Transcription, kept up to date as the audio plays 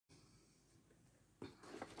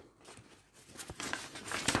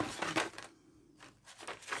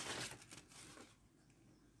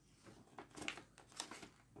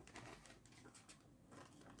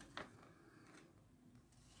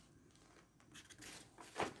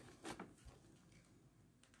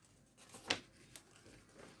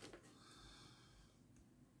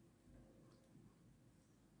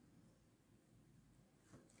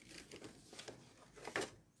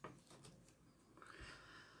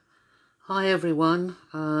Hi everyone,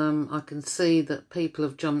 I can see that people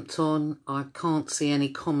have jumped on. I can't see any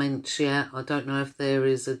comments yet. I don't know if there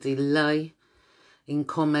is a delay in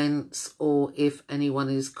comments or if anyone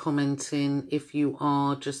is commenting. If you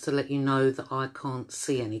are, just to let you know that I can't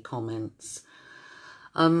see any comments.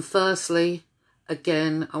 Firstly,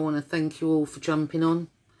 again, I want to thank you all for jumping on.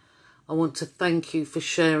 I want to thank you for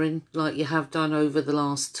sharing like you have done over the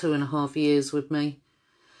last 2.5 years with me.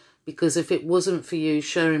 Because if it wasn't for you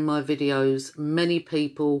sharing my videos, many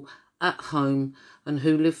people at home and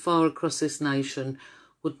who live far across this nation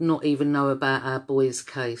would not even know about our boy's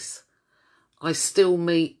case. I still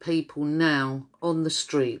meet people now on the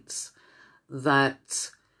streets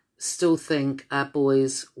that still think our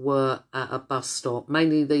boys were at a bus stop.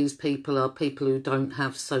 Mainly these people are people who don't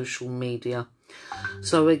have social media.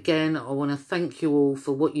 So again, I want to thank you all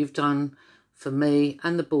for what you've done for me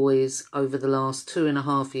and the boys over the last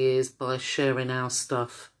 2.5 years by sharing our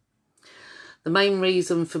stuff. The main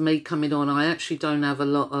reason for me coming on, I actually don't have a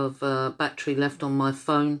lot of battery left on my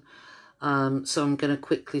phone, so I'm going to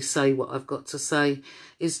quickly say what I've got to say,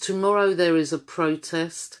 is tomorrow there is a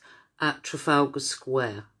protest at Trafalgar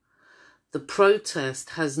Square. The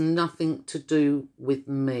protest has nothing to do with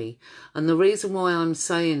me. And the reason why I'm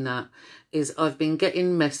saying that is I've been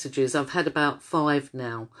getting messages. I've had about 5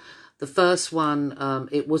 now. The first one,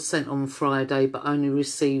 it was sent on Friday, but only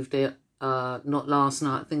received it not last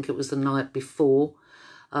night. I think it was the night before,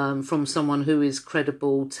 from someone who is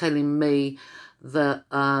credible, telling me that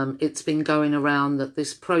it's been going around that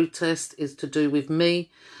this protest is to do with me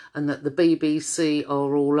and that the BBC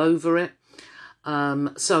are all over it.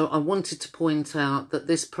 So I wanted to point out that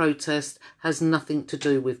this protest has nothing to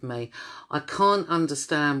do with me. I can't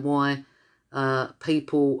understand why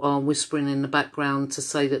people are whispering in the background to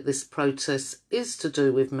say that this protest is to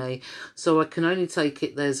do with me. So I can only take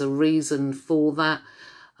it there's a reason for that.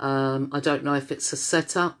 I don't know if it's a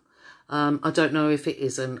setup. I don't know if it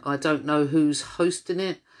isn't. I don't know who's hosting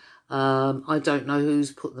it. I don't know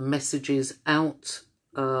who's put the messages out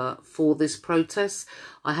for this protest.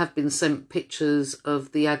 I have been sent pictures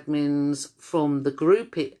of the admins from the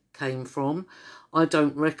group it came from. I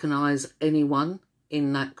don't recognise anyone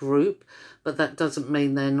in that group, but that doesn't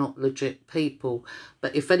mean they're not legit people.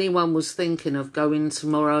 But if anyone was thinking of going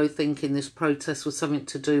tomorrow thinking this protest was something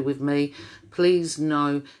to do with me, please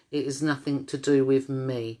know it is nothing to do with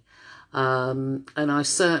me. And I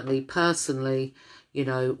certainly personally, you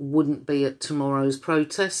know, wouldn't be at tomorrow's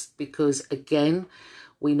protest because, again,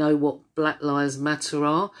 we know what Black Lives Matter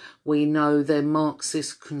are. We know they're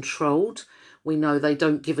Marxist controlled. We know they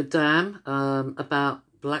don't give a damn about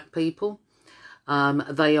black people.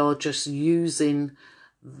 They are just using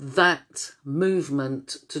that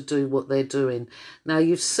movement to do what they're doing. Now,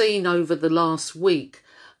 you've seen over the last week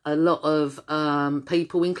a lot of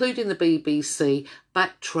people, including the BBC,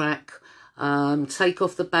 backtrack, take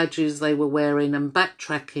off the badges they were wearing and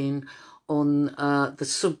backtracking on the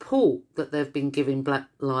support that they've been giving Black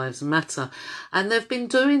Lives Matter. And they've been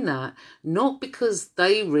doing that not because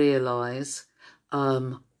they realise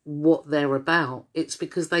what they're about. It's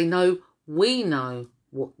because they know we know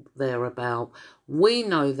what they're about. We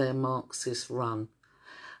know they're Marxist run.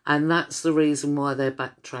 And that's the reason why they're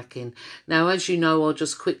backtracking. Now, as you know, I'll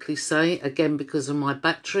just quickly say, again, because of my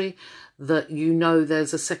battery, that you know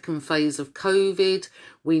there's a second phase of COVID.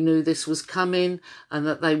 We knew this was coming and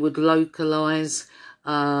that they would localise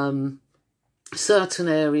certain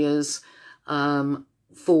areas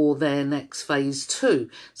for their next phase 2.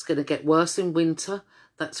 It's going to get worse in winter.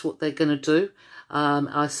 That's what they're going to do.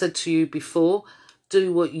 I said to you before,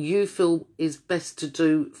 do what you feel is best to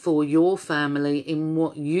do for your family in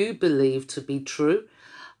what you believe to be true.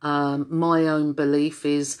 My own belief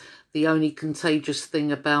is the only contagious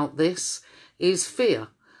thing about this is fear.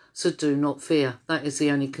 So do not fear. That is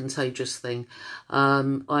the only contagious thing. I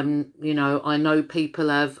know people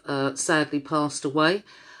have sadly passed away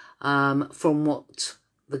from what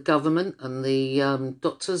the government and the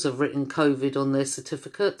doctors have written COVID on their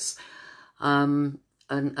certificates. And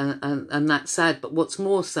that's sad. But what's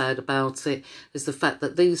more sad about it is the fact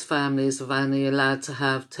that these families are only allowed to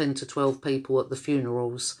have 10 to 12 people at the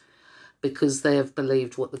funerals because they have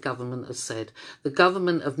believed what the government has said. The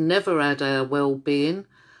government have never had our well-being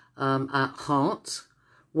at heart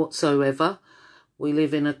whatsoever. We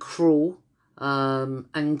live in a cruel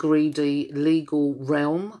and greedy legal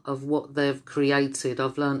realm of what they've created.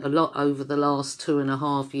 I've learned a lot over the last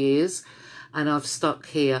 2.5 years and I've stuck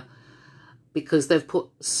here because they've put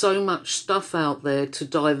so much stuff out there to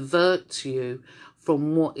divert you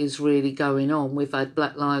from what is really going on. We've had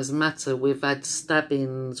Black Lives Matter, we've had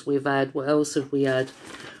stabbings, we've had, what else have we had?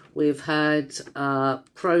 We've had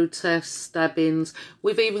protests, stabbings.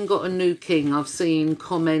 We've even got a new king. I've seen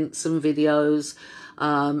comments and videos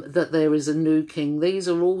that there is a new king. These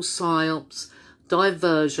are all psyops,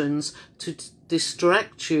 diversions to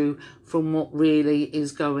distract you from what really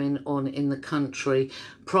is going on in the country.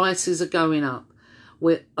 Prices are going up.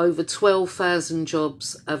 We're over 12,000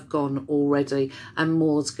 jobs have gone already, and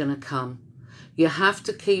more's going to come. You have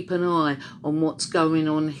to keep an eye on what's going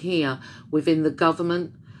on here within the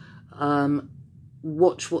government.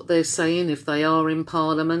 Watch what they're saying if they are in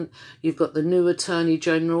Parliament. You've got the new Attorney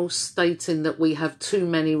General stating that we have too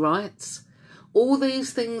many rights. All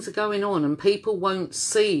these things are going on, and people won't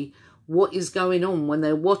see what is going on when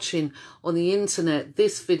they're watching on the internet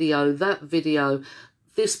this video, that video.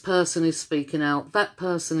 This person is speaking out, that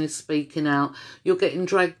person is speaking out. You're getting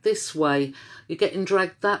dragged this way, you're getting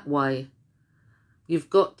dragged that way. You've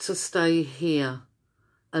got to stay here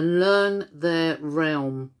and learn their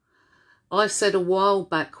realm. I said a while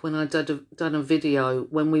back when I done a video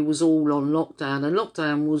when we was all on lockdown, and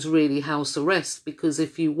lockdown was really house arrest, because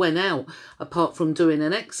if you went out, apart from doing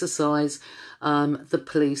an exercise, the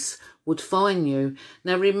police would fine you.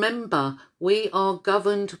 Now remember, we are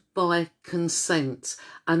governed by consent,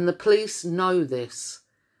 and the police know this.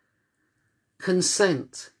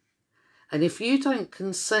 Consent. And if you don't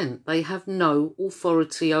consent, they have no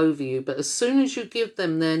authority over you. But as soon as you give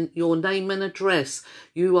them then your name and address,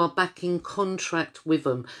 you are back in contract with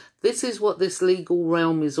them. This is what this legal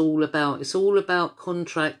realm is all about. It's all about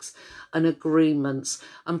contracts and agreements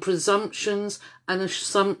and presumptions and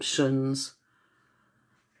assumptions.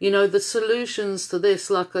 You know, the solutions to this,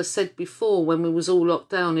 like I said before, when we was all locked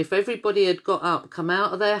down, if everybody had got up, come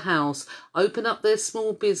out of their house, opened up their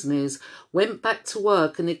small business, went back to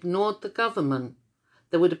work and ignored the government,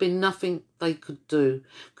 there would have been nothing they could do,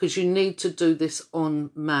 because you need to do this en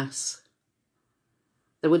masse.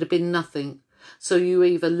 There would have been nothing. So you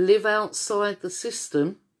either live outside the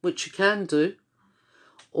system, which you can do,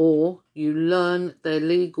 or you learn their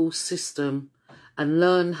legal system and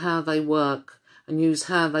learn how they work, and use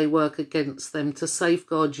how they work against them to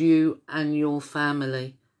safeguard you and your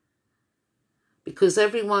family. Because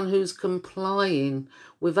everyone who's complying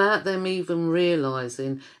without them even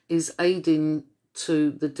realising is aiding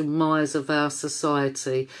to the demise of our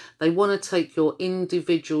society. They want to take your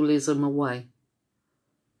individualism away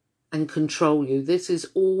and control you. This is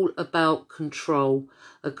all about control,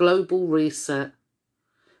 a global reset,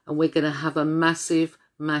 and we're going to have a massive,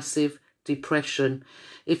 massive depression.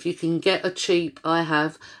 If you can get a cheap, I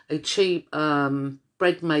have a cheap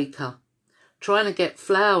bread maker. Trying to get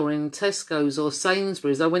flour in Tesco's or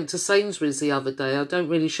Sainsbury's. I went to Sainsbury's the other day. I don't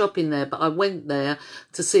really shop in there, but I went there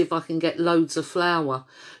to see if I can get loads of flour.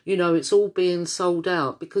 You know, it's all being sold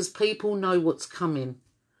out because people know what's coming.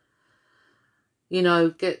 You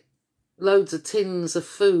know, get loads of tins of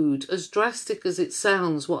food. As drastic as it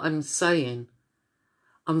sounds, what I'm saying,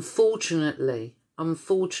 unfortunately,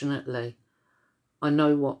 I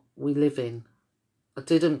know what we live in. I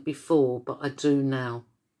didn't before, but I do now.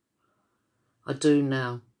 I do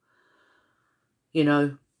now. You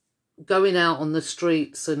know, going out on the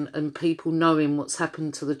streets and people knowing what's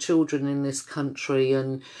happened to the children in this country,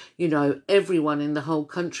 and, you know, everyone in the whole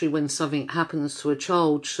country, when something happens to a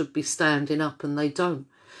child, should be standing up, and they don't,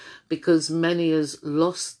 because many has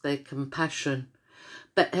lost their compassion.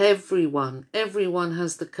 But everyone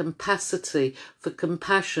has the capacity for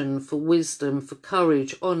compassion, for wisdom, for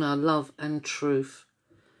courage, honour, love and truth.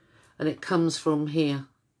 And it comes from here.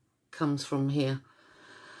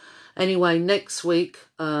 Anyway, next week,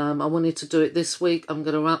 I wanted to do it this week. I'm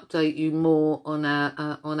going to update you more on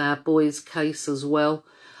our boy's case as well.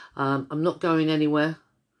 I'm not going anywhere.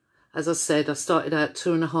 As I said, I started out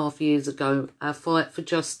 2.5 years ago. Our fight for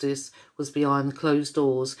justice was behind closed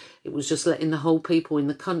doors. It was just letting the whole people in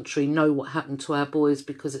the country know what happened to our boys,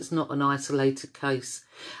 because it's not an isolated case.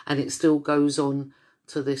 And it still goes on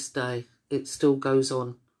to this day. It still goes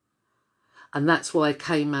on. And that's why I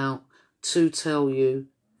came out to tell you,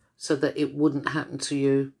 so that it wouldn't happen to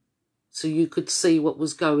you. So you could see what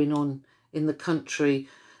was going on in the country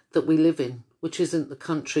that we live in, which isn't the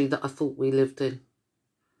country that I thought we lived in.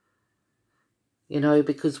 You know,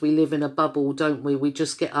 because we live in a bubble, don't we? We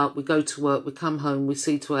just get up, we go to work, we come home, we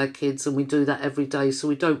see to our kids, and we do that every day. So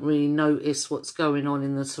we don't really notice what's going on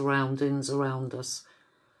in the surroundings around us.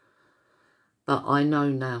 But I know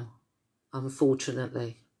now.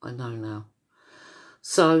 Unfortunately, I know now.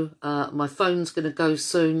 So my phone's going to go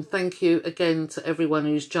soon. Thank you again to everyone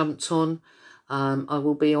who's jumped on. I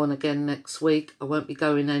will be on again next week. I won't be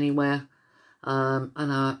going anywhere. And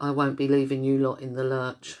I won't be leaving you lot in the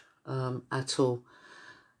lurch at all.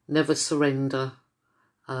 Never surrender.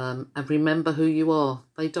 And remember who you are.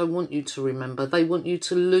 They don't want you to remember. They want you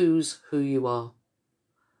to lose who you are.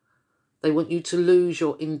 They want you to lose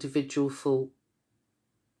your individual thought.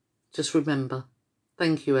 Just remember.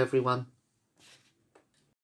 Thank you, everyone.